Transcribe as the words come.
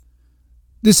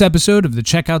This episode of the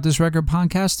Check Out This Record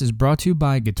podcast is brought to you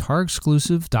by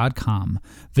GuitarExclusive.com.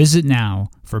 Visit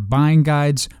now for buying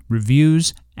guides,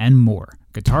 reviews, and more.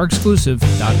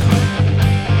 GuitarExclusive.com.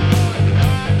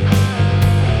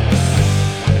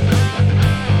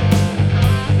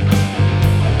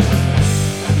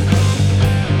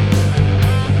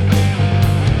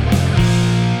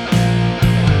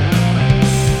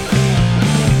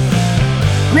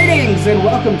 Greetings and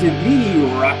welcome to the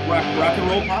Rock and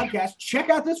Roll podcast. Check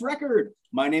out this record.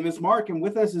 My name is Mark, and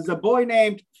with us is a boy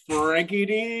named Frankie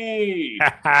D.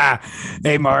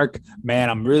 Hey, Mark. Man,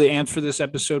 I'm really amped for this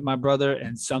episode, my brother.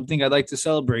 And something I'd like to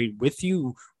celebrate with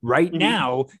you right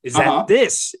now is that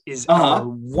this is our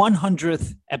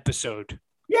 100th episode.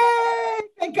 Yay!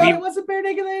 Thank God it wasn't Bare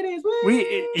Naked Ladies.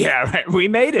 We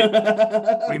made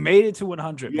it. We made it to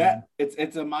 100. Yeah, man.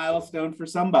 it's a milestone for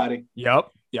somebody. Yep.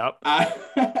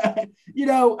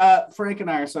 Frank and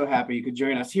I are so happy you could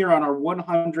join us here on our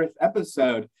 100th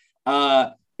episode.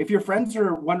 If your friends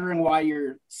are wondering why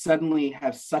you suddenly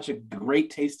have such a great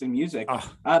taste in music,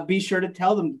 be sure to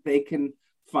tell them they can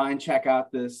check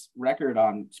out this record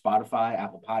on Spotify,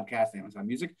 Apple Podcasts, Amazon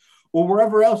Music, or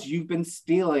wherever else you've been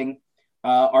stealing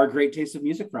our great taste of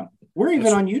music from. We're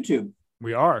even on YouTube.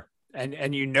 We are.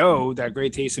 And you know that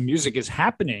Great Taste in Music is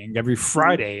happening every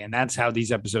Friday, and that's how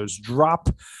these episodes drop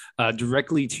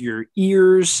directly to your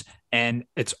ears, and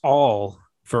it's all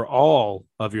for all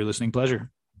of your listening pleasure.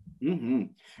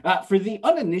 For the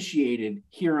uninitiated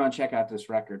here on Check Out This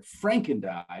Record, Frank and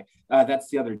I, that's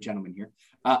the other gentleman here,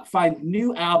 find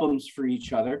new albums for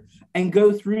each other and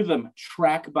go through them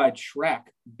track by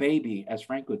track, baby, as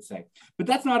Frank would say. But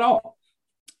that's not all.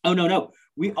 Oh, no.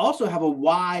 We also have a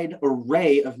wide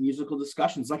array of musical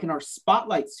discussions, like in our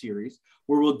Spotlight series,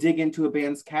 where we'll dig into a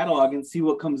band's catalog and see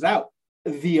what comes out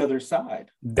the other side.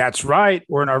 That's right.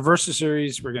 Or in our Versus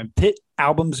series, we're going to pit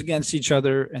albums against each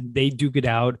other, and they duke it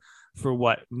out for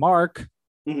what Mark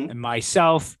and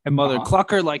myself and Mother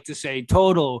Clucker like to say,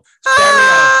 total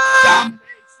stereo domination.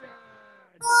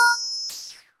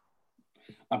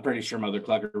 I'm pretty sure Mother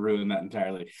Clucker ruined that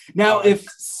entirely. Now, if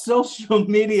social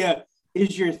media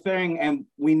is your thing, and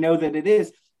we know that it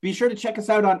is, be sure to check us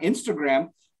out on Instagram.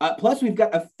 Plus, we've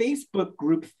got a Facebook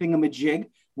group thingamajig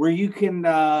where you can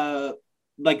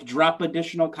drop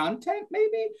additional content,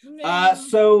 maybe.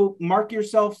 So mark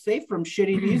yourself safe from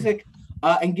shitty music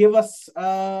and give us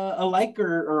a like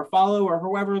or a follow or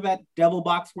however that devil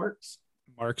box works.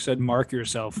 Mark said, mark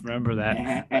yourself. Remember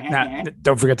that. Now,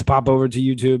 don't forget to pop over to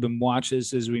YouTube and watch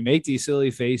this as we make these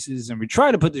silly faces and we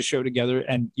try to put this show together.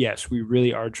 And yes, we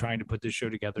really are trying to put this show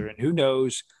together. And who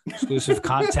knows, exclusive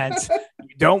content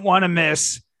you don't want to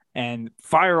miss. And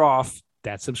fire off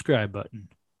that subscribe button.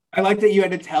 I like that you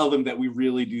had to tell them that we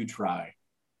really do try.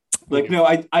 No,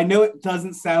 I know it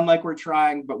doesn't sound like we're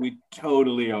trying, but we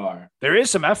totally are. There is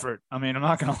some effort. I mean, I'm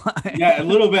not going to lie. Yeah, a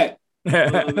little bit.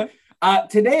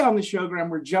 Today on the show, Graham,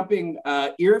 we're jumping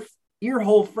ear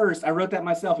hole first. I wrote that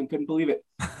myself and couldn't believe it.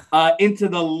 Into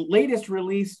the latest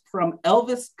release from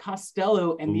Elvis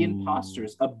Costello and the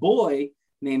Imposters, a boy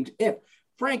named If.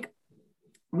 Frank,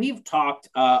 we've talked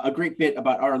a great bit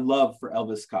about our love for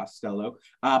Elvis Costello,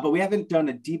 but we haven't done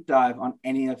a deep dive on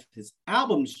any of his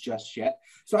albums just yet.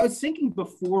 So I was thinking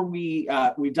before we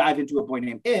dive into a boy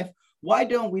named If, why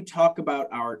don't we talk about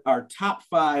our top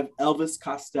 5 Elvis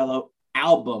Costello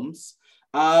albums?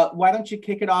 Why don't you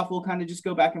kick it off? We'll kind of just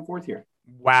go back and forth here.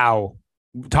 Wow.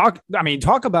 Talk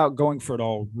about going for it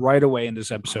all right away in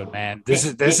this episode, man. This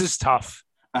is tough.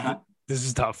 This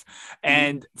is tough.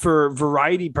 And for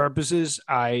variety purposes,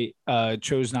 I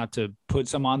chose not to put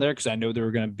some on there because I know they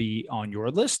were going to be on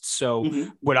your list. So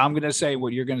what I'm going to say,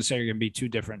 what you're going to say are going to be two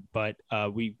different, but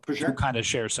we kind of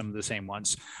share some of the same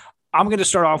ones. I'm going to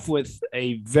start off with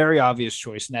a very obvious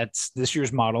choice, and that's this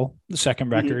year's Model, the second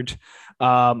record.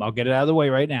 I'll get it out of the way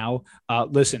right now.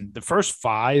 Listen, the first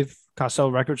 5 Costello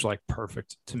records are like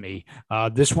perfect to me.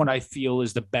 This one I feel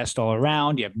is the best all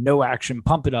around. You have No Action,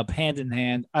 Pump It Up, Hand in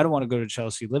Hand, I Don't Want to Go to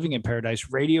Chelsea, Living in Paradise,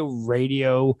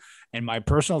 Radio, and my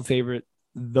personal favorite,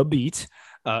 The Beat.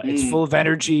 It's full of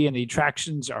energy, and the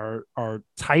attractions are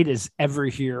tight as ever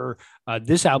here.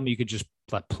 This album you could just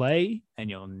let play and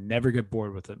you'll never get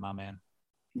bored with it, my man.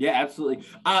 Yeah, absolutely.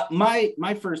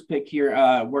 My first pick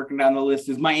here, working down the list,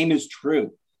 is My Aim Is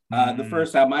True. The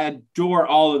first album. I adore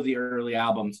all of the early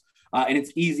albums, and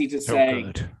it's easy to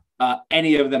say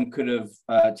any of them could have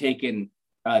taken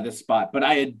this spot, but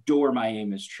I adore My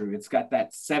Aim Is True. It's got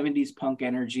that 70s punk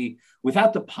energy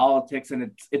without the politics,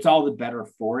 and it's all the better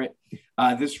for it.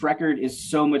 This record is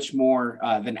so much more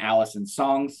than Allison's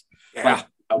songs. Yeah.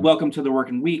 Welcome to the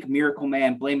Working Week, Miracle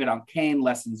Man, Blame It on Kane,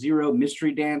 Lesson Zero,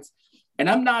 Mystery Dance. And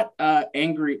I'm not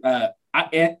angry.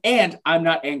 And I'm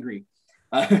not angry.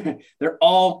 They're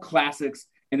all classics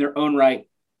in their own right.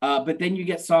 But then you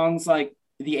get songs like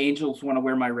The Angels Want to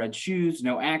Wear My Red Shoes,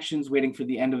 No Actions, Waiting for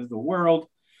the End of the World,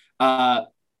 and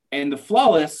The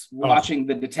Flawless, Watching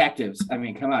the Detectives. I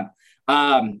mean, come on.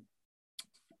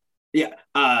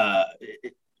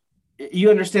 You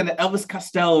understand that Elvis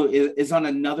Costello is on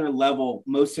another level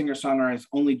most singer-songwriters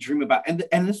only dream about.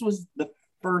 And this was the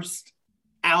first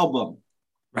album.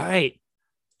 Right.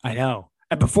 I know.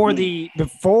 And before the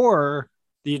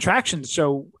attractions,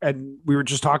 so, and we were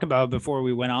just talking about it before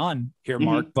we went on here,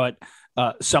 Mark, but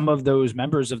some of those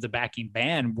members of the backing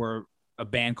band were a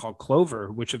band called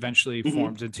Clover, which eventually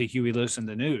formed into Huey Lewis and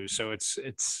the News. So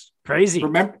it's crazy.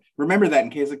 Remember that in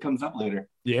case it comes up later.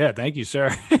 Yeah, thank you,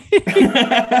 sir.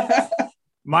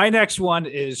 My next one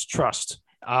is Trust.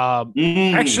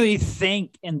 Actually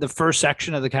think in the first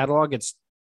section of the catalog, it's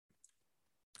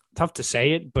tough to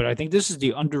say it, but I think this is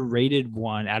the underrated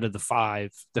one out of the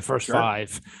first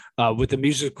five, with the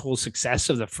musical success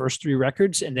of the first three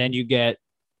records. And then you get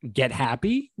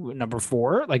Happy, number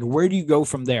 4. Like, where do you go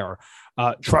from there?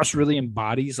 Trust really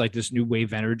embodies like this new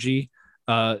wave energy.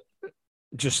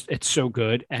 Just, it's so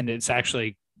good. And it's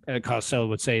actually, Costello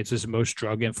would say it's his most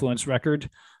drug influenced record.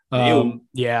 Clubland,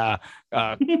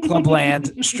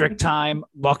 Strict Time,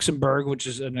 Luxembourg, which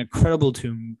is an incredible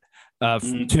tune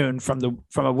from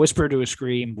a whisper to a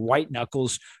scream, White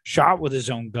Knuckles, Shot with His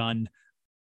Own Gun.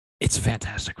 It's a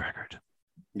fantastic record.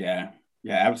 Yeah,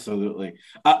 absolutely.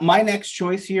 My next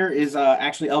choice here is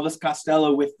actually Elvis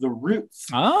Costello with The Roots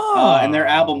and their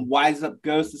album Wise Up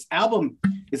Ghost. This album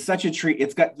is such a treat.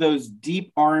 It's got those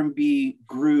deep R&B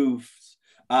grooves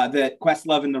that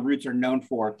Questlove and The Roots are known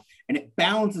for, and it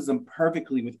balances them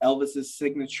perfectly with Elvis's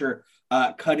signature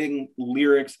cutting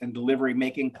lyrics and delivery,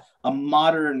 making a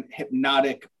modern,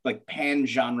 hypnotic, like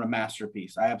pan-genre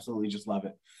masterpiece. I absolutely just love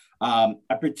it.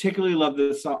 I particularly love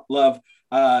this song,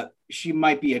 She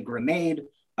Might Be a Grenade,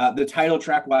 the title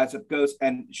track, Wise Up Ghost,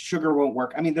 and Sugar Won't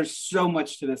Work. I mean, there's so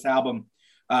much to this album,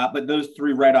 but those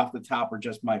three right off the top are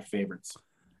just my favorites.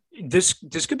 This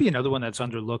could be another one that's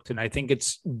underlooked, and I think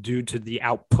it's due to the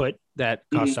output that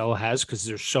Costello has, because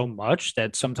there's so much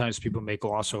that sometimes people may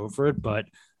gloss over it. But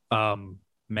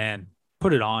man,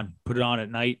 put it on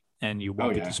at night, and you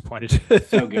won't be disappointed.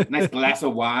 So good, nice glass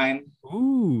of wine.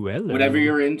 Ooh, hello. Whatever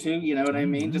you're into, you know what I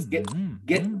mean. Just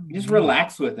just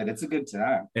relax with it. It's a good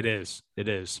time. It is.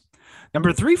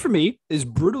 Number 3 for me is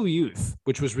Brutal Youth,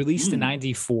 which was released in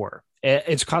 '94.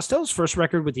 It's Costello's first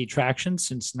record with the Attractions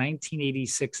since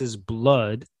 1986's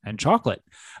Blood and Chocolate.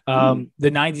 The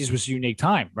 90s was a unique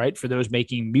time, right, for those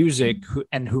making music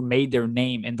who made their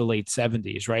name in the late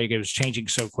 70s, right? It was changing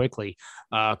so quickly.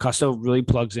 Costello really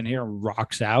plugs in here and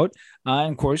rocks out.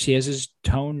 And of course, he has his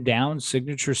toned down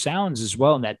signature sounds as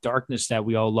well, and that darkness that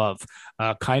we all love.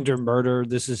 Kinder Murder,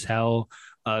 This Is Hell,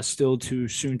 Still Too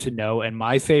Soon to Know, and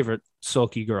my favorite,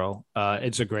 Sulky Girl.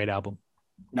 It's a great album.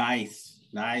 Nice.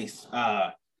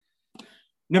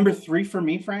 Number 3 for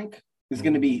me, Frank, is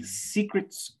going to be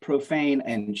Secrets, Profane,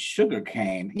 and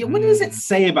Sugarcane. Yeah, what does it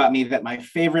say about me that my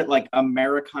favorite like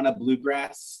Americana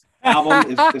bluegrass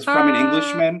album is from an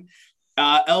Englishman?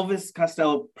 Elvis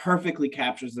Costello perfectly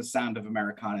captures the sound of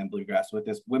Americana and bluegrass with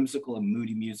this whimsical and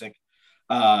moody music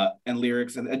and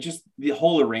lyrics and just the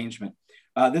whole arrangement.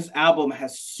 This album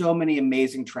has so many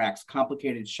amazing tracks: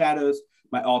 Complicated Shadows,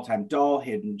 My All-Time Doll,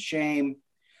 Hidden Shame,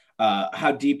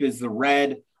 How Deep Is the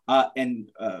Red, and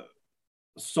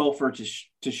Sulfur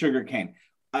to Sugarcane.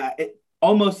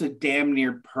 Almost a damn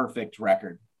near perfect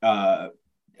record. I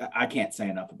can't say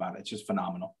enough about it. It's just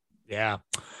phenomenal. Yeah.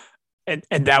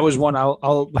 And that was one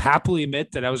I'll happily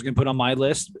admit that I was going to put on my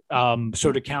list.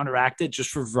 So to counteract it, just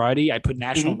for variety, I put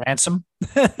National Ransom,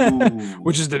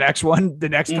 which is the next one,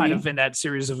 kind of in that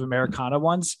series of Americana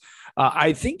ones.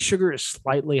 I think Sugar is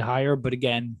slightly higher, but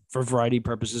again, for variety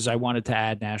purposes, I wanted to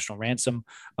add National Ransom.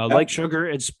 Like Sugar,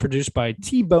 it's produced by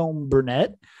T-Bone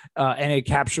Burnett, and it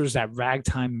captures that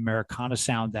ragtime Americana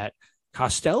sound that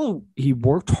Costello, he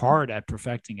worked hard at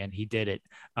perfecting, and he did it.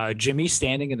 Jimmy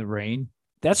Standing in the Rain,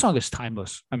 that song is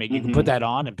timeless. I mean, you can put that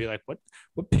on and be like, what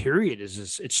period is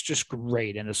this? It's just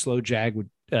great. And a slow drag with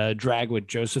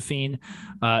Josephine.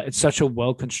 It's such a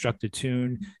well-constructed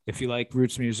tune. If you like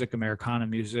roots music, Americana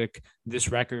music, this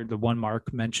record, the one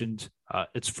Mark mentioned,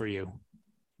 it's for you.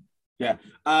 Yeah.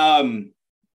 Those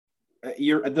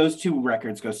two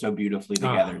records go so beautifully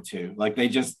together too. Like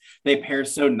they pair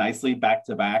so nicely back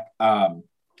to back.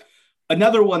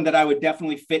 Another one that I would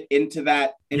definitely fit into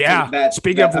that.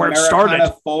 Speaking of where it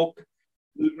started, folk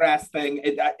bluegrass thing.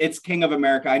 It's King of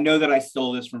America. I know that I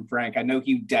stole this from Frank. I know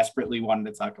he desperately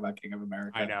wanted to talk about King of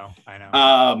America. I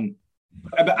know.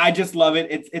 But I just love it.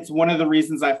 It's one of the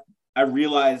reasons I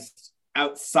realized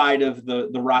outside of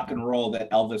the rock and roll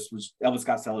that Elvis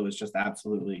Costello was just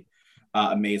absolutely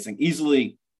amazing.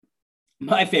 Easily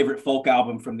my favorite folk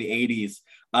album from the 80s.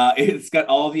 It's got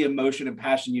all the emotion and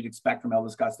passion you'd expect from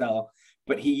Elvis Costello,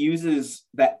 but he uses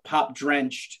that pop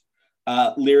drenched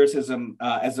lyricism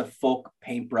as a folk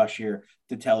paintbrush here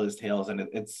to tell his tales, and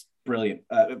it's brilliant.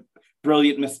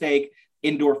 Brilliant Mistake,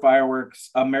 Indoor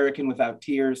Fireworks, American Without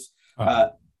Tears,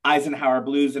 Eisenhower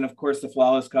Blues, and of course the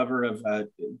flawless cover of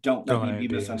Don't Let Me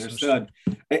Be Misunderstood.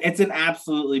 It's an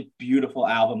absolutely beautiful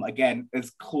album. Again,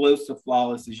 as close to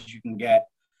flawless as you can get.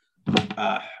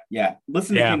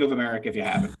 Listen to King of America if you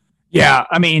haven't. Yeah,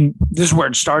 I mean, this is where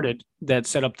it started. That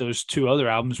set up those two other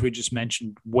albums we just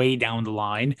mentioned way down the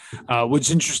line.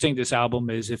 What's interesting, this album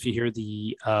is if you hear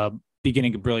the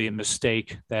beginning of Brilliant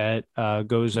Mistake, that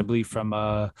goes, I believe, from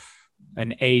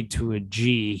an A to a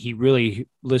G. He really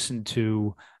listened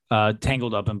to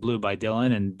Tangled Up in Blue by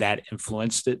Dylan, and that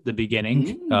influenced the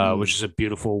beginning, which is a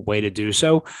beautiful way to do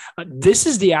so. This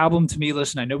is the album to me.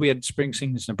 Listen, I know we had Spring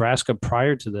Sings Nebraska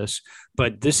prior to this,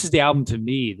 but this is the album to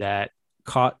me that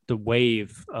caught the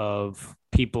wave of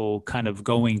people kind of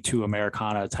going to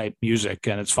Americana type music.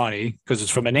 And it's funny because it's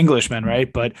from an Englishman, right?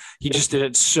 But he just did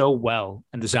it so well.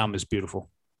 And this album is beautiful.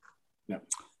 Yeah.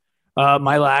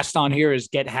 My last on here is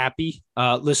Get Happy.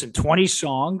 Listen, 20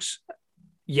 songs.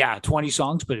 Yeah, 20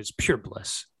 songs, but it's pure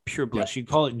bliss. Pure bliss. Yeah. You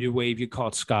call it new wave, you call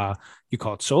it ska, you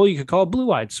call it soul, you could call it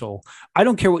blue-eyed soul. I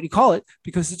don't care what you call it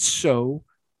because it's so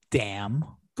damn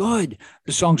good.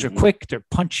 The songs are quick, they're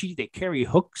punchy, they carry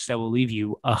hooks that will leave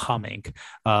you a humming.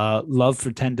 Love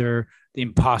for Tender, The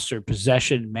Imposter,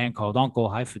 Possession, Man Called Uncle,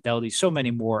 High Fidelity, so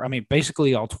many more. I mean,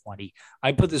 basically all 20.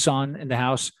 I put this on in the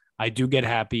house. I do get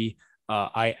happy.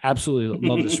 I absolutely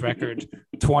love this record.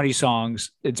 20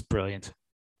 songs. It's brilliant.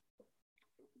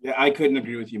 Yeah, I couldn't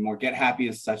agree with you more. Get Happy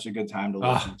is such a good time to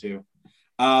listen to.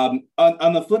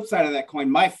 On the flip side of that coin,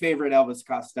 my favorite Elvis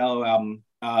Costello album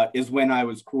is When I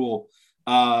Was Cruel.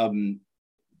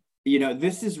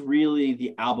 This is really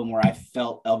the album where I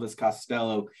felt Elvis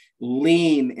Costello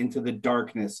lean into the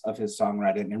darkness of his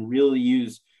songwriting and really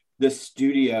use the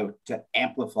studio to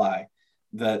amplify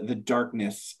the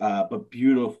darkness, but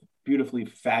beautifully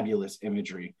fabulous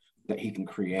imagery that he can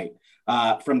create.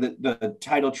 From the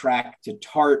title track to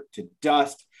Tart to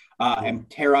Dust and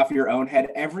Tear Off Your Own Head,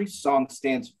 every song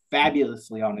stands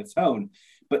fabulously on its own,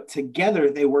 but together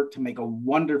they work to make a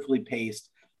wonderfully paced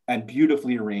and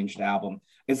beautifully arranged album,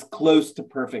 as close to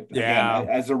perfect again,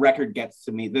 as a record gets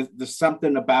to me. There's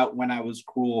something about When I Was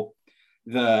Cruel,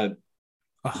 the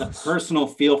personal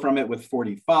feel from it with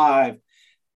 45,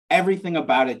 everything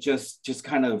about it just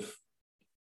kind of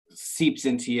seeps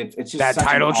into it. It's just that such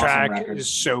title an awesome track record. Is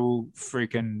so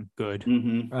freaking good.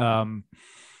 Mm-hmm.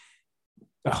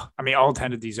 All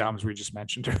 10 of these albums we just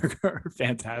mentioned are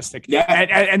fantastic. Yeah,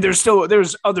 and there's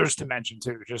others to mention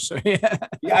too. Just so,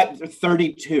 yeah,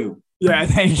 32. Yeah,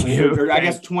 thank you. I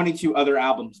guess 22 other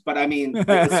albums, but I mean,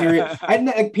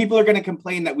 people are going to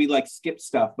complain that we like skip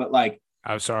stuff, but like,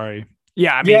 I'm sorry.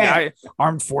 Yeah, I mean,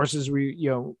 Armed Forces.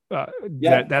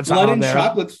 That's Blood on and there.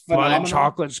 Chocolate's phenomenal. Blood and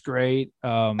Chocolate's great.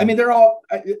 I mean, they're all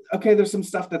okay. There's some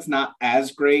stuff that's not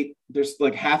as great. There's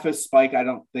like Half a Spike. I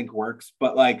don't think works,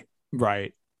 but like,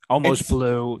 right, Almost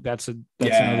Blue. That's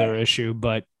another issue.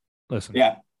 But listen,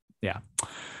 yeah,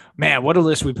 man, what a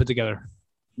list we put together.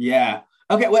 Yeah.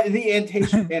 Okay. Well, the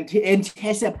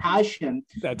anticipation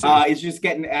is just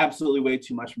getting absolutely way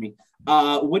too much for me.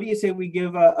 What do you say we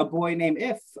give A Boy Named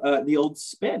If the old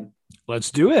spin?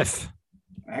 Let's do If.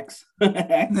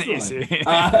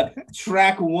 Excellent.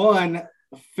 Track 1,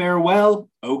 Farewell.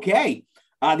 Okay.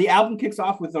 The album kicks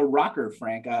off with a rocker,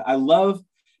 Frank. I love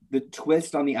the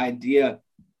twist on the idea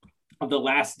of The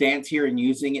Last Dance here and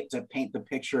using it to paint the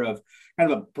picture of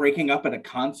kind of a breaking up at a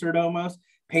concert almost.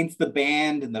 Paints the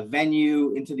band and the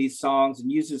venue into these songs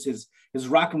and uses his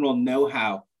rock and roll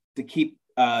know-how to keep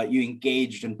you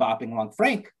engaged and bopping along.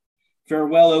 Frank,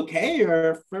 Farewell okay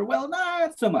or Farewell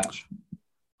not so much?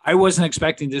 I wasn't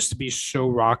expecting this to be so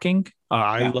rocking.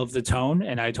 I love the tone,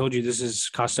 and I told you this is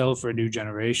Costello for a new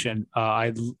generation.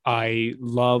 I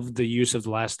love the use of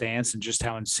The Last Dance and just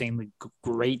how insanely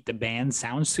great the band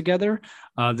sounds together.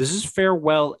 This is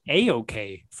Farewell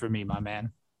A-okay for me, my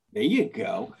man. There you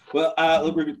go. Well,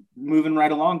 we're moving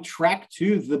right along. Track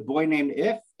 2, The Boy Named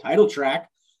If, title track.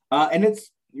 And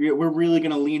we're really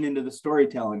going to lean into the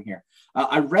storytelling here.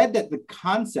 I read that the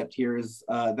concept here is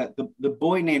that the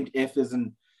boy named If is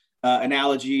an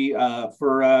analogy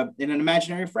for an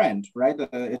imaginary friend, right?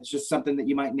 It's just something that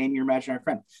you might name your imaginary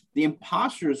friend. The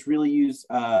Imposters really use,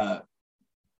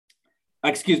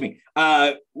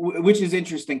 which is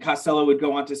interesting. Costello would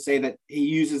go on to say that he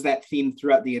uses that theme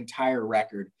throughout the entire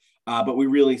record, but we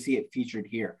really see it featured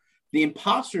here. The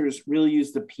Imposters really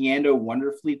use the piano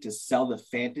wonderfully to sell the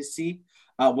fantasy,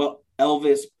 while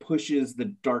Elvis pushes the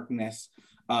darkness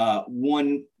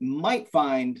one might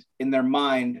find in their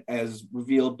mind as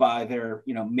revealed by their,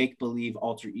 make-believe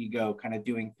alter ego kind of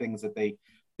doing things that they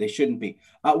shouldn't be.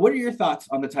 What are your thoughts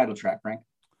on the title track, Frank?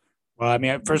 Well, I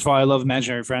mean, first of all, I love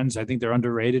Imaginary Friends. I think they're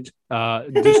underrated.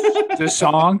 This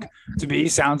song, to me,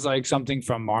 sounds like something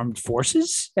from Armed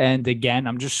Forces. And again,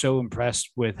 I'm just so impressed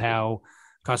with how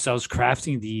Costello's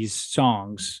crafting these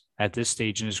songs at this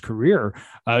stage in his career.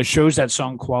 Shows that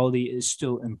song quality is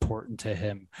still important to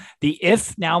him. The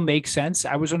if now makes sense.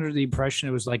 I was under the impression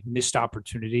it was like missed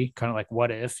opportunity, kind of like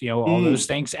what if, all those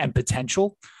things, and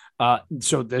potential.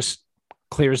 So this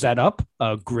clears that up.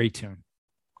 Great tune.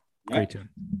 Great tune.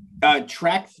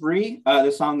 Track 3, the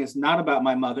song is Not About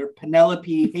My Mother,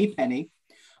 Penelope Hey Penny.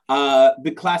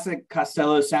 The classic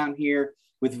Costello sound here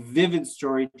with vivid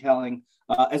storytelling.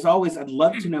 As always, I'd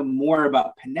love to know more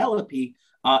about Penelope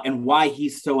and why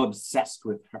he's so obsessed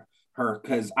with her,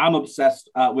 because I'm obsessed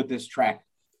with this track.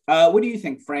 What do you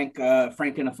think, Frank?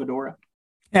 Frank in a fedora?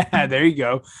 There you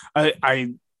go.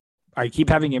 I keep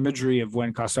having imagery of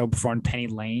when Costello performed Penny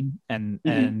Lane and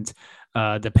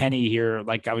the penny here.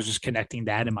 Like I was just connecting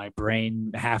that in my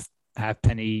brain, half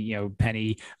penny,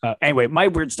 penny. Anyway, my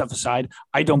weird stuff aside,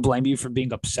 I don't blame you for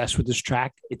being obsessed with this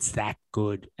track. It's that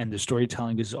good. And the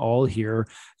storytelling is all here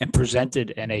and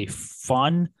presented in a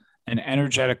fun and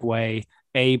energetic way.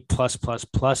 A plus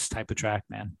type of track,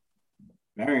 man.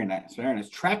 Very nice. Very nice.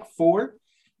 Track 4,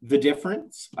 The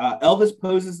Difference. Elvis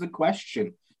poses the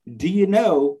question, do you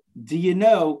know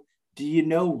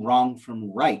wrong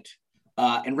from right?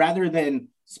 And rather than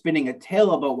spinning a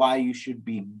tale about why you should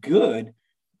be good,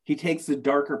 he takes the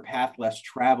darker path less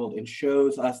traveled and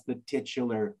shows us the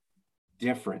titular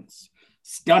difference.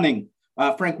 Stunning.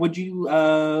 Frank, would you,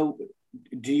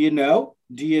 do you know?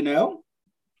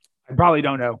 I probably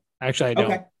don't know. Actually, I don't.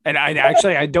 Okay. And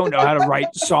I don't know how to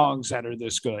write songs that are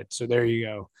this good. So there you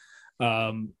go.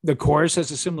 The chorus has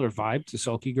a similar vibe to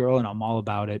Sulky Girl, and I'm all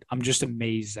about it. I'm just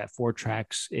amazed that 4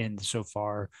 tracks in so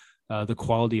far, the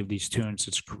quality of these tunes,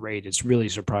 it's great. It's really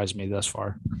surprised me thus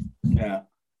far. Yeah.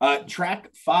 Track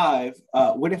 5,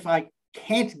 What If I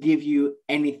Can't Give You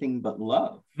Anything But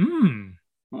Love?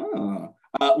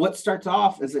 What starts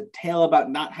off as a tale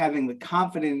about not having the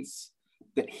confidence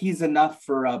that he's enough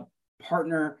for a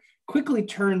partner quickly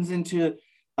turns into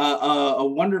a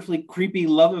wonderfully creepy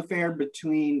love affair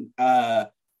between a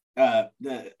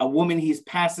woman he's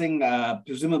passing,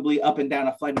 presumably up and down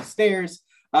a flight of stairs,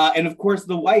 and of course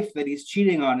the wife that he's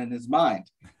cheating on in his mind.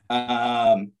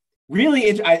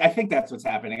 Really, I think that's what's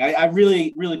happening. I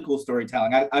really, really cool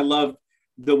storytelling. I love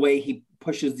the way he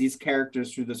pushes these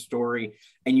characters through the story,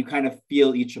 and you kind of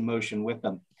feel each emotion with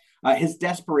them. His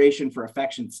desperation for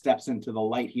affection steps into the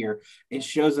light here. It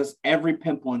shows us every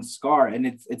pimple and scar, and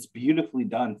it's beautifully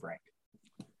done, Frank.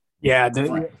 Yeah,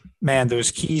 man,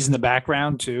 those keys in the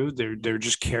background too. They're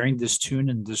just carrying this tune,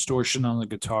 and distortion on the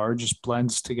guitar just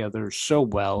blends together so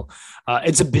well.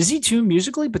 It's a busy tune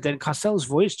musically, but then Costello's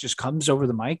voice just comes over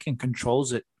the mic and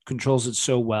controls it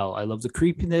so well. I love the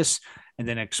creepiness, and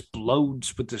then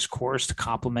explodes with this chorus to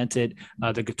complement it.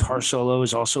 The guitar solo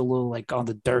is also a little like on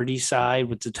the dirty side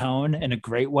with the tone in a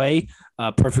great way.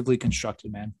 Perfectly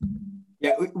constructed, man.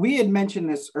 Yeah, we had mentioned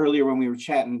this earlier when we were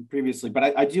chatting previously,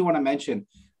 but I do want to mention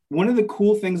one of the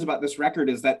cool things about this record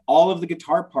is that all of the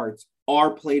guitar parts are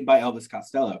played by Elvis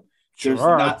Costello. Sure. There's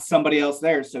not somebody else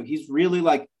there. So he's really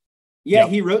like,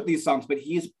 he wrote these songs, but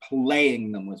he's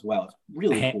playing them as well. It's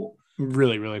really cool.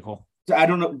 Really, really cool. So I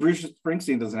don't know. Bruce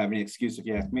Springsteen doesn't have any excuse if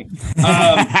you ask me.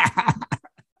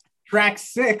 Track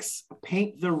 6,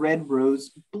 Paint the Red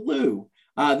Rose Blue.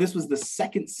 This was the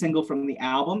second single from the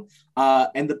album.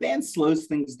 And the band slows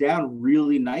things down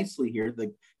really nicely here.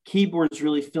 The keyboards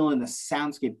really fill in the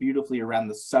soundscape beautifully around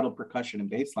the subtle percussion and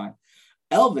bass line.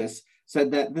 Elvis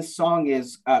said that this song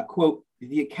is, quote,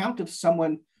 the account of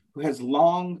someone who has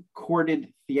long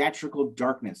courted theatrical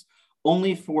darkness,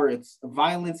 only for its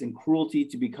violence and cruelty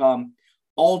to become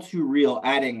all too real,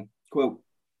 adding, quote,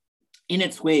 in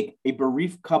its wake, a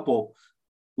bereaved couple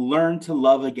learn to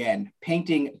love again,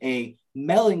 painting a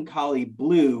melancholy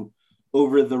blue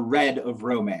over the red of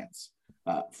romance.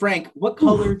 Frank, what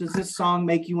color does this song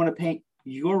make you want to paint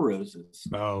Your Roses.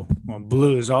 Oh, well,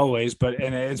 blue as always,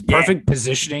 and it's perfect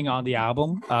positioning on the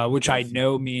album, which I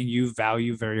know me and you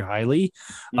value very highly.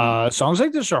 Songs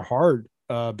like this are hard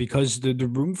because the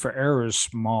room for error is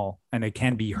small and it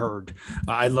can be heard.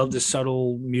 I love the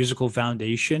subtle musical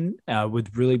foundation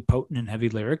with really potent and heavy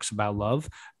lyrics about love.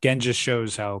 Again, just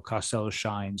shows how Costello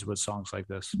shines with songs like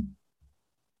this.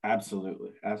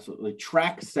 Absolutely. Absolutely.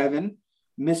 Track 7,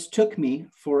 Mistook Me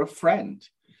for a Friend.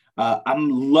 I'm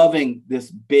loving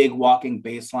this big walking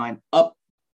bass line,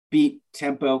 upbeat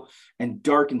tempo, and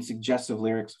dark and suggestive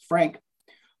lyrics. Frank,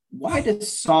 why do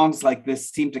songs like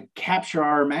this seem to capture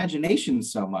our imagination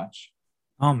so much?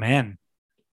 Oh, man.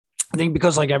 I think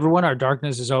because like everyone, our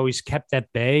darkness is always kept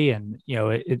at bay, and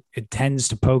it tends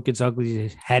to poke its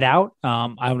ugly head out. I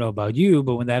don't know about you,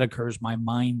 but when that occurs, my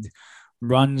mind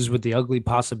runs with the ugly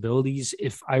possibilities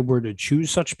if I were to choose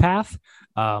such path.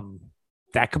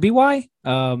 That could be why.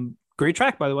 Great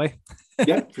track, by the way.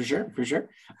 Yeah, for sure.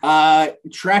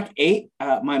 Track 8,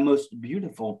 My Most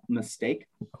Beautiful Mistake.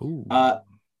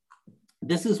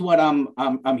 This is what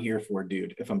I'm here for,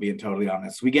 dude, if I'm being totally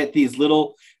honest. We get these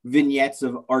little vignettes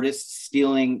of artists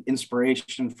stealing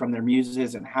inspiration from their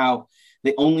muses and how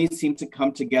they only seem to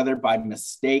come together by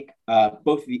mistake,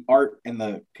 both the art and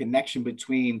the connection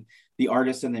between the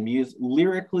artist and the muse.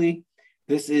 Lyrically,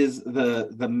 this is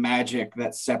the magic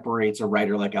that separates a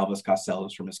writer like Elvis Costello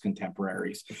from his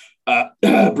contemporaries.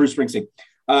 Bruce Springsteen.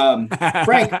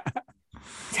 Frank,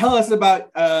 tell us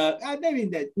about,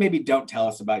 maybe don't tell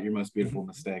us about Your Most Beautiful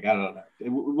Mistake. I don't know.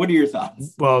 What are your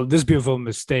thoughts? Well, This Beautiful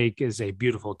Mistake is a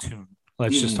beautiful tune.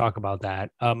 Let's just talk about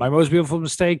that. My Most Beautiful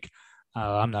Mistake,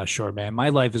 I'm not sure, man. My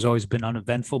life has always been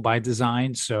uneventful by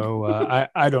design, so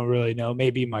I don't really know.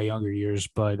 Maybe my younger years,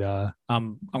 but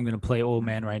I'm gonna play old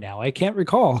man right now. I can't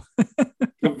recall.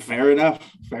 Fair enough.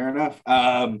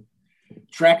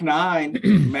 Track 9,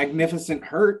 Magnificent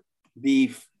Hurt,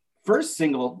 the first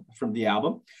single from the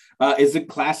album, is a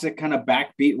classic kind of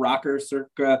backbeat rocker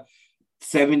circa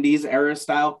 70s era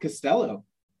style Costello.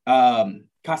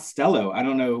 Costello. I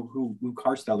don't know who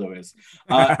Costello is.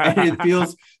 And it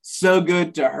feels so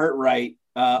good to hurt right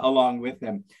along with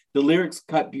him. The lyrics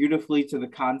cut beautifully to the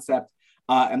concept,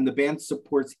 and the band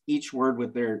supports each word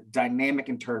with their dynamic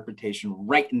interpretation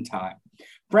right in time.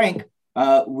 Frank,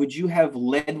 would you have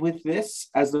led with this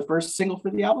as the first single for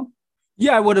the album?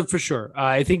 Yeah, I would have for sure.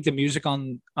 I think the music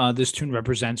on this tune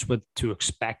represents what to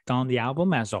expect on the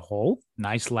album as a whole.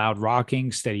 Nice, loud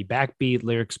rocking, steady backbeat,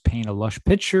 lyrics paint a lush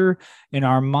picture in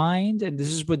our mind. And this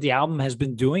is what the album has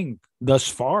been doing thus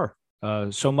far.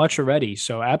 So much already.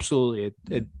 So absolutely,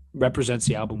 it represents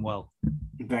the album well.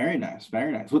 Very nice.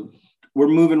 We're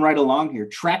moving right along here.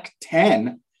 Track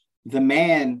 10, The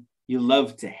Man You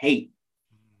Love to Hate.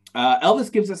 Elvis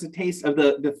gives us a taste of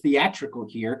the theatrical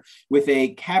here with a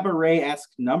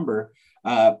cabaret-esque number,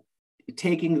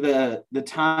 taking the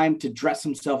time to dress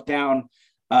himself down,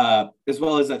 as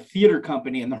well as a theater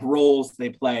company and the roles they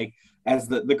play as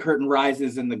the curtain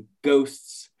rises and the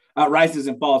ghosts rises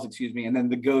and falls, and then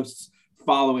the ghosts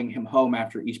following him home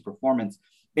after each performance.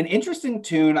 An interesting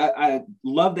tune. I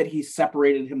love that he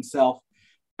separated himself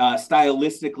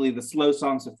stylistically, the slow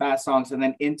songs, the fast songs, and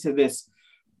then into this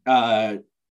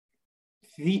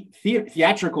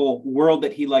theatrical world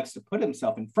that he likes to put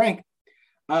himself in. Frank,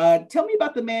 tell me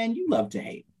about The Man You Love to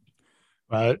Hate.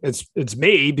 It's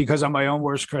me because I'm my own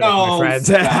worst critic, my friends.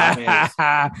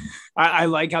 I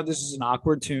like how this is an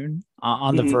awkward tune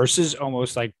on the verses,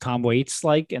 almost like Tom Waits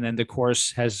like, and then the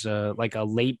chorus has like a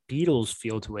late Beatles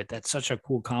feel to it. That's such a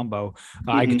cool combo.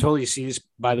 I can totally see this,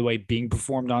 by the way, being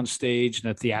performed on stage in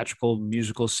a theatrical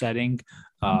musical setting.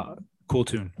 Cool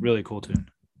tune, really cool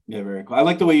tune. Yeah, very cool. I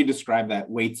like the way you describe that.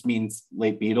 Waits means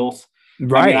late Beatles,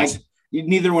 right? I mean,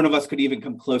 neither one of us could even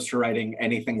come close to writing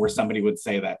anything where somebody would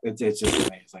say that. It's just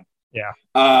amazing. Yeah.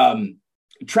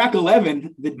 Track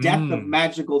 11, The Death of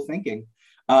Magical Thinking.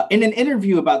 In an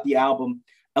interview about the album,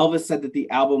 Elvis said that the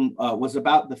album was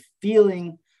about the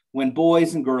feeling when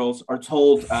boys and girls are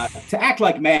told to act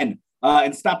like men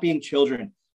and stop being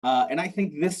children. And I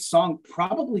think this song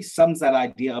probably sums that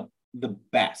idea up the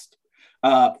best.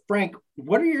 Frank,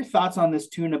 what are your thoughts on this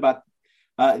tune about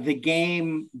the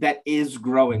game that is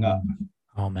growing up?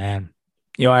 Oh man,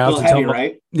 I often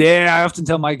I often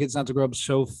tell my kids not to grow up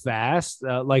so fast.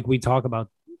 Like we talk about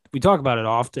it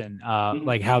often.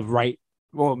 Like how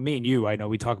me and you, I know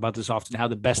we talk about this often. How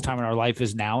the best time in our life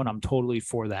is now, and I'm totally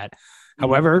for that.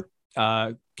 However,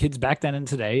 kids back then and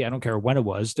today, I don't care when it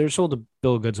was, they're sold a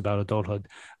bill of goods about adulthood.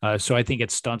 So I think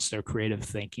it stunts their creative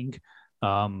thinking.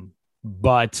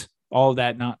 But all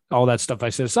that stuff I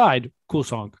set aside, cool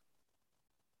song.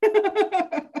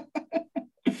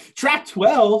 Track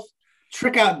 12,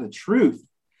 Trick Out the Truth.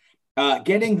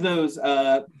 Getting those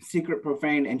Secret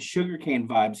Profane and Sugarcane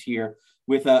vibes here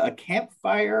with a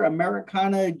campfire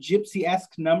Americana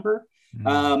gypsy-esque number.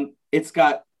 It's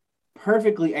got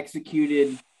perfectly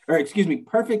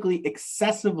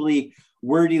excessively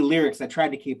wordy lyrics. I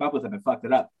tried to keep up with them and fucked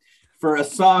it up. For a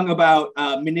song about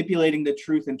manipulating the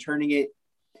truth and turning it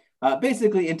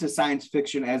basically into science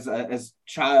fiction as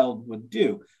child would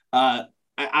do.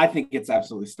 I think it's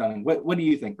absolutely stunning. What do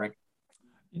you think, Frank?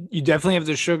 You definitely have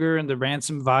the Sugar and the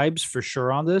Ransom vibes for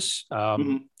sure on this.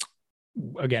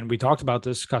 Again, we talked about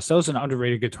this. Costello's an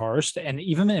underrated guitarist, and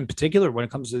even in particular when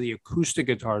it comes to the acoustic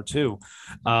guitar too.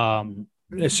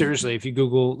 Seriously, if you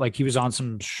Google, like, he was on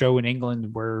some show in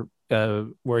England where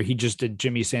he just did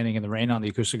Jimmy Standing in the Rain on the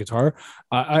acoustic guitar.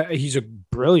 He's a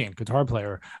brilliant guitar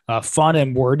player, fun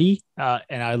and wordy,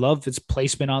 and I love its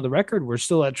placement on the record. We're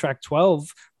still at track 12,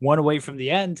 one away from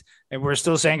the end, and we're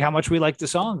still saying how much we like the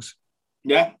songs.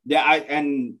 Yeah.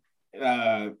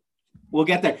 We'll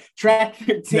get there. Track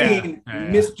 13,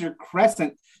 Mr.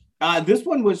 Crescent. This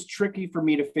one was tricky for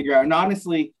me to figure out. And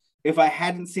honestly, if I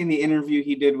hadn't seen the interview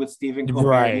he did with Stephen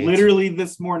Colbert, literally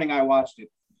this morning I watched it,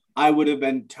 I would have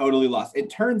been totally lost. It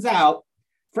turns out,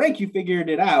 Frank, you figured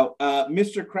it out.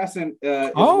 Mr. Crescent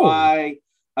is why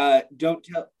don't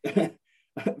tell...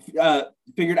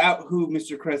 figured out who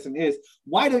Mr. Crescent is.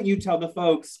 Why don't you tell the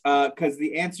folks? Because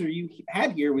the answer you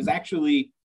had here was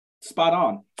actually spot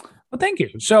on. Well, thank you.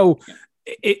 So,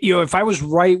 if I was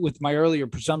right with my earlier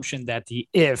presumption that the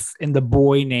if in the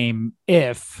boy name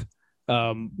If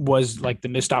was like the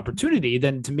missed opportunity,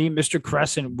 then to me, Mr.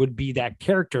 Crescent would be that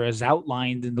character as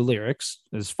outlined in the lyrics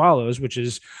as follows, which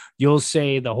is, you'll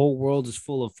say the whole world is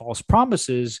full of false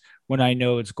promises when I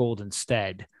know it's gold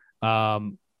instead.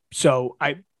 So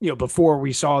before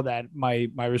we saw that, my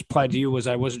reply to you was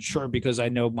I wasn't sure because I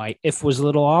know my if was a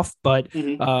little off, but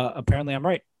apparently I'm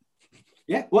right.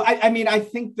 Yeah. Well, I mean, I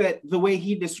think that the way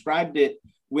he described it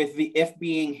with the if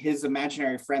being his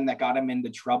imaginary friend that got him into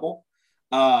trouble,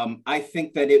 I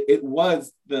think that it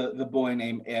was the boy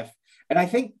named If. And I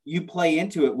think you play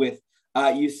into it with,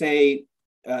 you say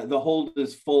the whole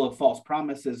is full of false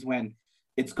promises when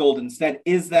it's gold instead.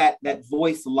 Is that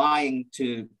voice lying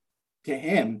to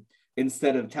him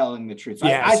instead of telling the truth? So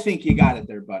yes. I think you got it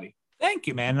there, buddy. Thank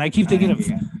you, man. And I keep thinking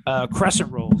of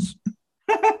crescent rolls.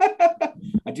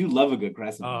 I do love a good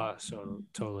crescent roll. Oh, so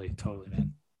totally,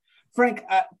 man. Frank,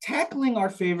 tackling our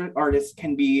favorite artists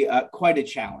can be quite a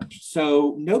challenge.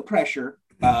 So no pressure,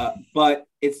 but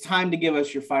it's time to give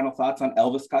us your final thoughts on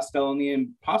Elvis Costello and the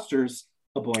Imposters,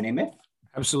 A Boy Named If.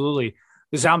 Absolutely.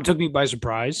 This album took me by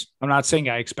surprise. I'm not saying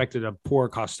I expected a poor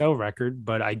Costello record,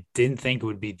 but I didn't think it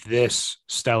would be this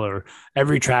stellar.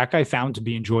 Every track I found to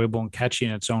be enjoyable and catchy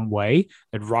in its own way.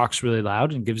 It rocks really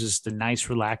loud and gives us the nice,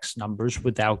 relaxed numbers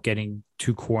without getting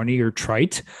too corny or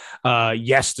trite.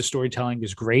 Yes, the storytelling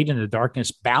is great, and the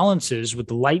darkness balances with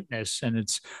the lightness, and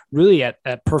it's really at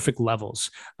perfect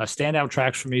levels. Standout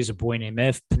tracks for me is A Boy Named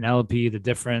If, Penelope, The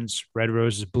Difference, Red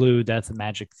Roses Blue, Death and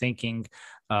Magic Thinking.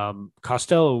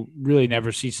 Costello really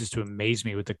never ceases to amaze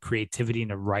me with the creativity in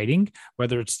the writing,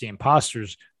 whether it's the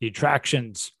Imposters, the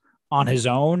Attractions on his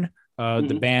own,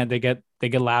 the band, they get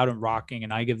loud and rocking,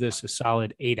 and I give this a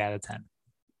solid 8 out of 10.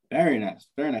 Very nice.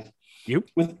 You?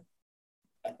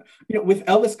 With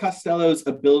Elvis Costello's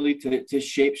ability to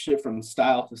shapeshift from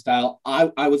style to style,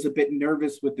 I was a bit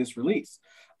nervous with this release.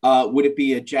 Would it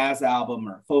be a jazz album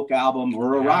or a folk album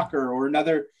or a rocker or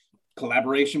another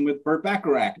collaboration with Burt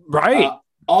Bacharach? Right.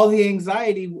 All the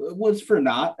anxiety was for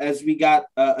naught, as we got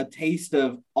a taste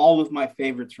of all of my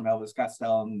favorites from Elvis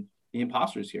Costello and the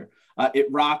Imposters here. It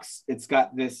rocks. It's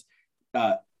got this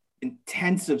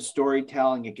intensive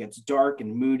storytelling. It gets dark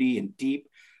and moody and deep,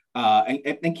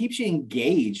 and keeps you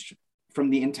engaged from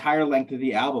the entire length of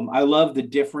the album. I love The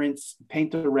Difference,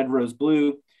 Paint the Red Rose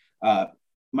Blue,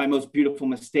 My Most Beautiful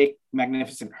Mistake,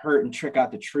 Magnificent Hurt, and Trick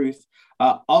Out the Truth,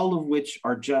 all of which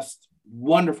are just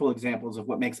wonderful examples of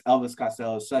what makes Elvis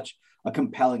Costello such a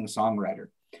compelling songwriter.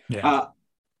 Yeah.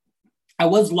 I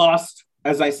was lost,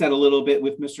 as I said, a little bit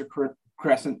with Mr.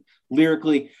 Crescent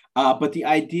lyrically, but the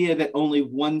idea that only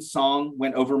one song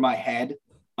went over my head,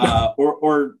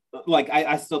 or like,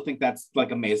 I still think that's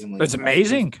like amazingly. It's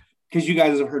amazing. Because you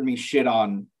guys have heard me shit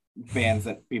on bands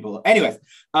that people. Anyways,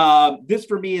 this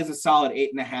for me is a solid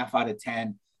 8.5 out of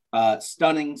 10.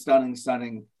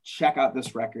 Stunning. Check out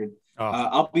this record.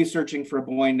 I'll be searching for A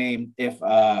Boy Named If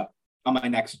on my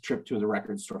next trip to the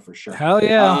record store for sure. Hell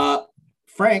yeah.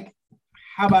 Frank,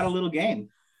 how about a little game?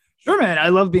 Sure, man. I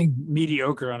love being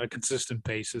mediocre on a consistent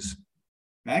basis.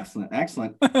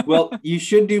 Excellent. Well, you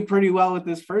should do pretty well with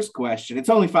this first question. It's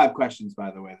only 5 questions, by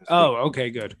the way.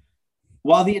 Okay, good.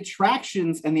 While the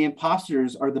Attractions and the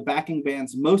Imposters are the backing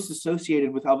bands most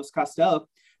associated with Elvis Costello,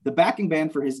 the backing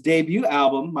band for his debut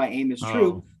album, My Aim Is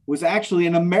True, was actually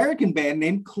an American band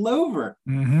named Clover.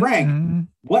 Frank,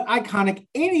 what iconic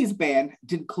 80s band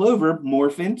did Clover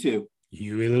morph into?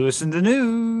 Huey Lewis and the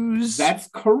News. That's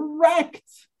correct.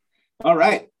 All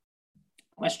right.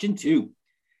 Question 2.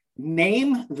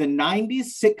 Name the 90s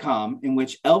sitcom in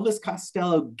which Elvis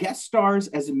Costello guest stars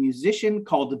as a musician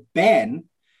called Ben,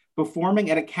 performing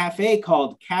at a cafe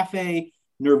called Cafe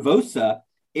Nervosa,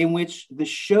 in which the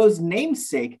show's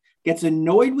namesake gets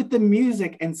annoyed with the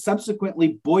music and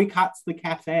subsequently boycotts the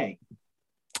cafe.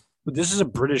 But this is a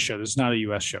British show. This is not a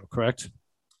U.S. show, correct?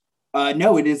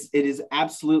 No, it is. It is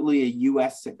absolutely a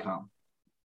U.S. sitcom.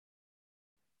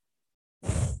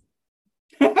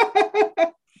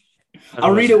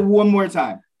 I'll read it one more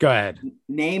time. Go ahead.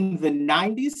 Name the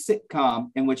 90s sitcom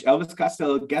in which Elvis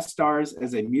Costello guest stars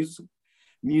as a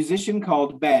musician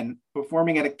called Ben,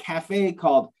 performing at a cafe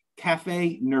called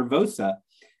Cafe Nervosa,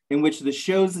 in which the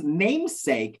show's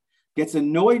namesake gets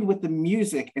annoyed with the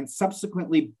music and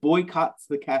subsequently boycotts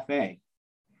the cafe.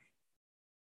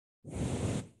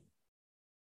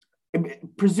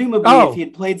 Presumably, if he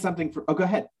had played something for... Oh, go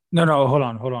ahead. No, hold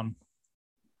on.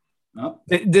 Oh.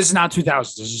 This is not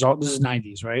 2000s. This is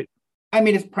 90s, right? I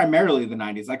mean, it's primarily the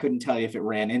 90s. I couldn't tell you if it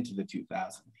ran into the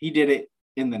 2000s. He did it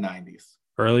in the 90s.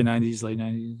 Early 90s, late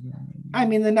 90s? I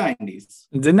mean, the 90s.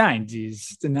 The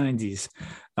 90s.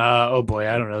 Oh, boy,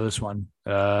 I don't know this one.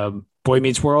 Boy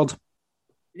Meets World?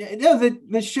 No,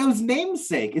 the show's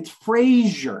namesake. It's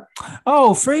Frasier.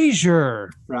 Oh, Frasier.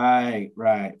 Right.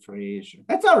 Frasier.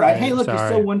 That's all right. Hey, look, you're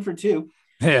still 1 for 2.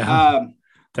 Yeah.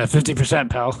 That 50%,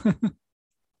 pal.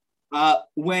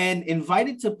 When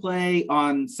invited to play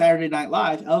on Saturday Night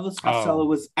Live, Elvis Costello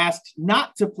was asked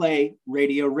not to play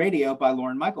Radio by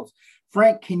Lorne Michaels.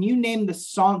 Frank, can you name the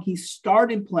song he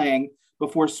started playing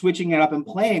before switching it up and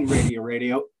playing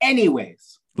Radio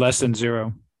anyways? Less Than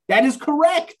Zero. That is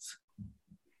correct.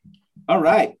 All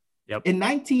right. Yep. In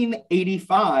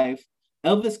 1985,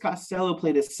 Elvis Costello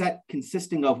played a set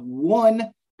consisting of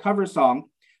one cover song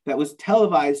that was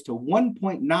televised to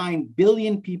 1.9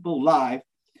 billion people live.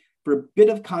 For a bit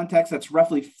of context, that's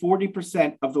roughly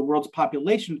 40% of the world's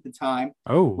population at the time.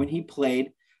 Oh. When he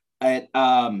played at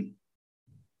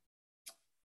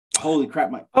holy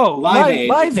crap,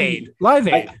 Live Aid.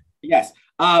 Yes.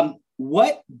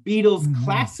 What Beatles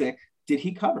classic did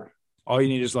he cover? All You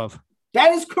Need Is Love.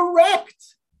 That is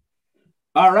correct.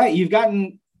 All right, you've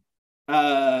gotten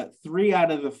 3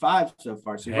 out of the 5 so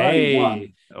far, so you've already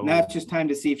won. Now it's just time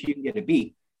to see if you can get a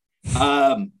beat.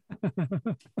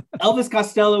 Elvis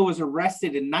Costello was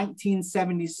arrested in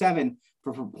 1977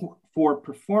 for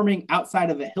performing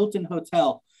outside of a Hilton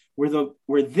hotel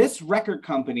where this record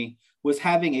company was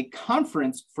having a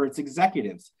conference for its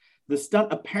executives. The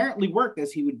stunt apparently worked,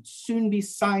 as he would soon be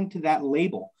signed to that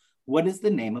label. What is the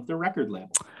name of the record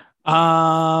label?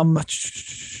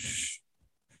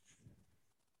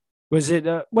 Was it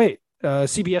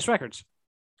CBS Records?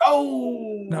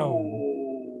 Oh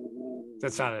no,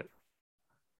 that's not it.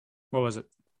 What was it?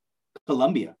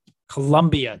 Columbia.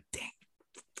 Dang.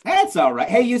 That's all right.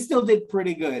 Hey, you still did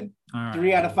pretty good. All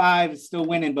 3 out of 5 is still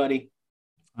winning, buddy.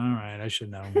 All right, I should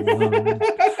know.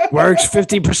 Works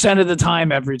 50% of the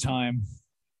time every time.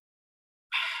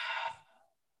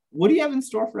 What do you have in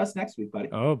store for us next week, buddy?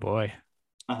 Oh boy.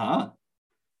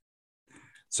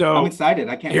 So I'm excited.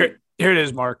 I can't wait. Here it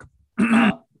is, Mark.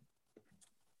 One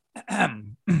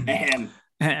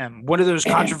of those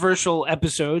controversial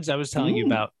episodes I was telling you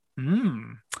about.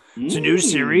 It's a new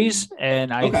series,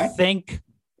 and I think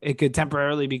it could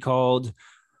temporarily be called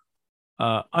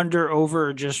Under, Over,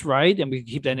 or Just Right, and we can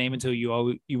keep that name until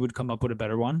you would come up with a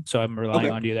better one. So I'm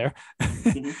relying on you there.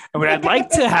 And what I'd like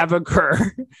to have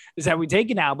occur is that we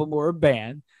take an album or a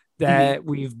band that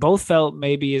we've both felt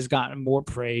maybe has gotten more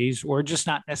praise or just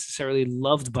not necessarily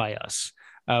loved by us.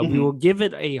 We will give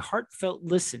it a heartfelt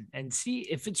listen and see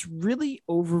if it's really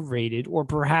overrated, or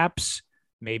perhaps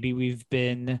maybe we've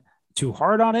been too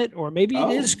hard on it, or maybe it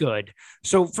is good.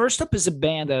 So first up is a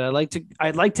band that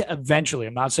I'd like to eventually,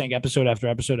 I'm not saying episode after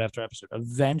episode after episode,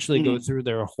 eventually go through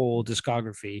their whole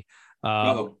discography.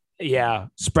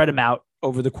 Spread them out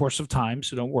over the course of time.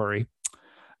 So don't worry.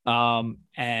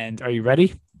 And are you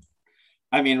ready?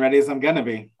 I mean, ready as I'm going to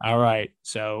be. All right.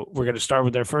 So we're going to start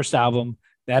with their first album.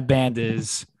 That band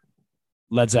is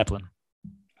Led Zeppelin.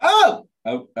 Oh,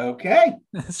 okay.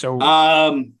 So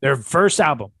their first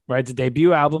album, right? The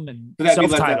debut album, and so that'd be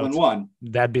Led Zeppelin 1.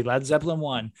 That'd be Led Zeppelin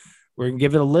 1. We're going to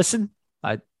give it a listen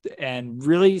and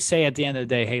really say at the end of the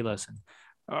day, hey, listen,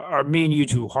 are me and you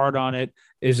too hard on it?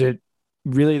 Is it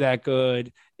really that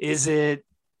good? Is it,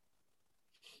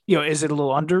 is it a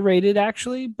little underrated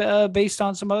actually, based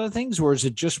on some other things, or is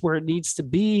it just where it needs to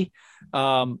be?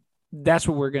 That's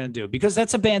what we're going to do, because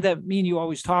that's a band that me and you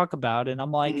always talk about. And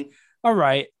I'm like, all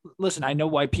right, listen, I know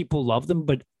why people love them,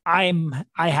 but I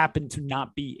happen to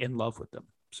not be in love with them.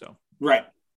 So, right.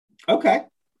 Okay.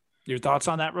 Your thoughts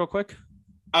on that real quick?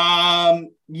 I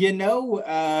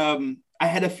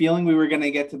had a feeling we were going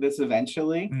to get to this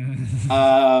eventually.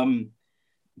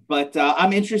 But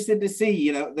I'm interested to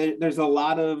see, there's a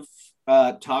lot of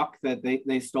talk that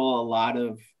they stole a lot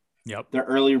of their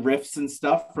early riffs and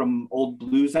stuff from old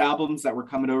blues albums that were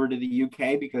coming over to the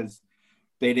UK because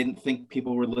they didn't think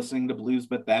people were listening to blues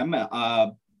but them.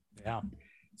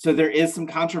 So there is some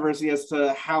controversy as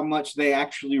to how much they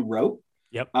actually wrote.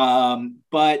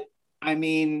 But I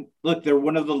mean, look, they're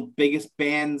one of the biggest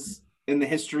bands in the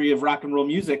history of rock and roll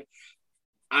music.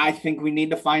 I think we need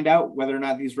to find out whether or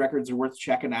not these records are worth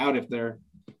checking out, if they're,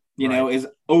 as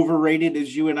overrated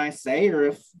as you and I say, or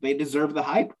if they deserve the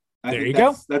hype. I think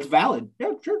that's valid.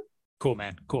 Yeah, sure. Cool,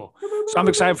 man. Cool. So I'm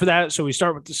excited for that. So we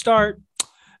start with the start.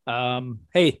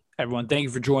 Hey, everyone, thank you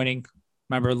for joining.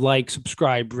 Remember, like,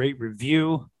 subscribe, rate,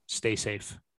 review. Stay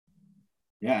safe.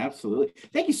 Yeah, absolutely.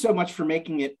 Thank you so much for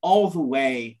making it all the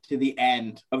way to the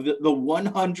end of the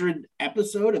 100th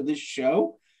episode of this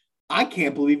show. I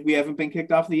can't believe we haven't been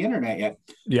kicked off the internet yet.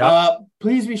 Yeah.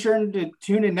 Please be sure to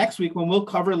tune in next week when we'll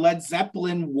cover Led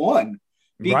Zeppelin 1,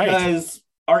 because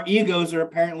our egos are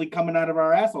apparently coming out of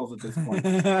our assholes at this point.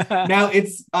 Now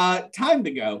it's time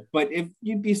to go, but if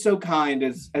you'd be so kind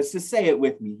as to say it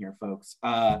with me here, folks,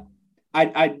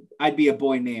 I'd be a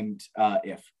boy named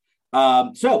If.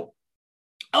 So,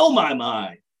 oh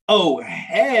my, oh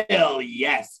hell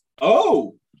yes,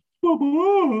 oh.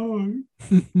 Bye-bye.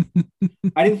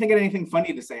 I didn't think of anything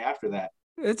funny to say after that.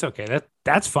 It's okay.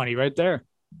 That's funny right there.